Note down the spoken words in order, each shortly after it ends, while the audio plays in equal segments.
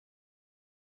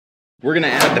We're going to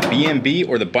add the BNB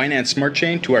or the Binance Smart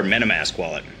Chain to our MetaMask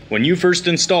wallet. When you first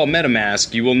install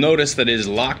MetaMask, you will notice that it is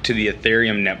locked to the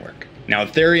Ethereum network. Now,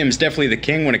 Ethereum is definitely the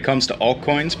king when it comes to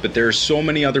altcoins, but there are so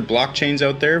many other blockchains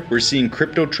out there. We're seeing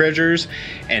crypto treasures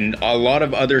and a lot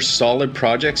of other solid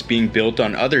projects being built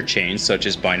on other chains such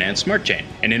as Binance Smart Chain.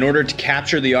 And in order to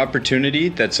capture the opportunity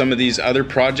that some of these other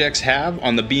projects have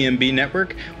on the BNB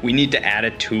network, we need to add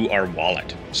it to our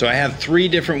wallet. So I have 3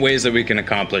 different ways that we can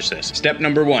accomplish this. Step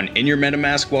number 1, in your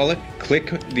MetaMask wallet, click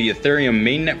the Ethereum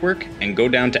main network and go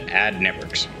down to Add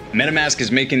Networks. MetaMask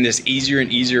is making this easier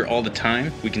and easier all the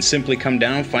time. We can simply come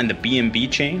down, find the BNB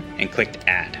chain, and click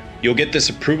Add. You'll get this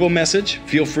approval message.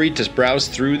 Feel free to browse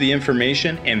through the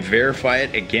information and verify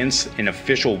it against an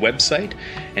official website,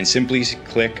 and simply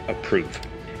click Approve.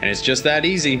 And it's just that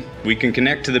easy. We can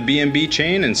connect to the BNB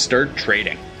chain and start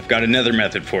trading. I've got another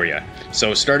method for you.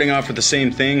 So starting off with the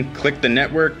same thing, click the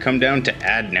network, come down to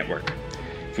Add Network.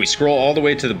 If we scroll all the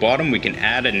way to the bottom, we can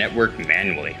add a network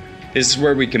manually. This is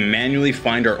where we can manually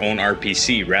find our own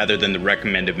RPC rather than the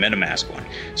recommended MetaMask one.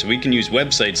 So we can use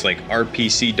websites like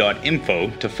rpc.info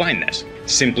to find this.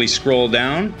 Simply scroll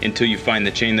down until you find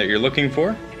the chain that you're looking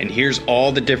for. And here's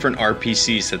all the different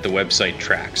RPCs that the website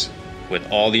tracks with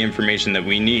all the information that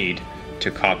we need to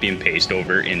copy and paste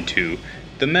over into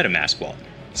the MetaMask wallet.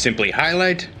 Simply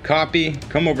highlight, copy,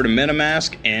 come over to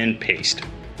MetaMask and paste.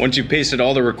 Once you've pasted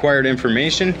all the required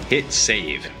information, hit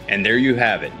save. And there you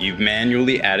have it. You've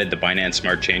manually added the Binance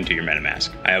Smart Chain to your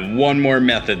MetaMask. I have one more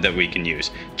method that we can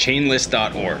use,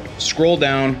 chainlist.org. Scroll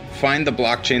down, find the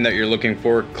blockchain that you're looking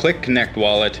for, click Connect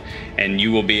Wallet, and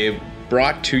you will be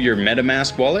brought to your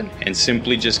MetaMask wallet, and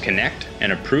simply just connect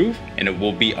and approve, and it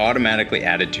will be automatically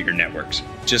added to your networks.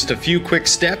 Just a few quick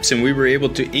steps and we were able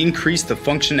to increase the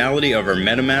functionality of our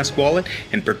MetaMask wallet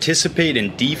and participate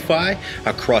in DeFi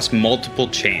across multiple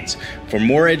chains. For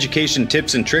more education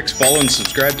tips and tricks, follow and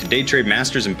subscribe to Day Trade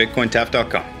Masters and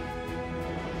BitcoinTap.com.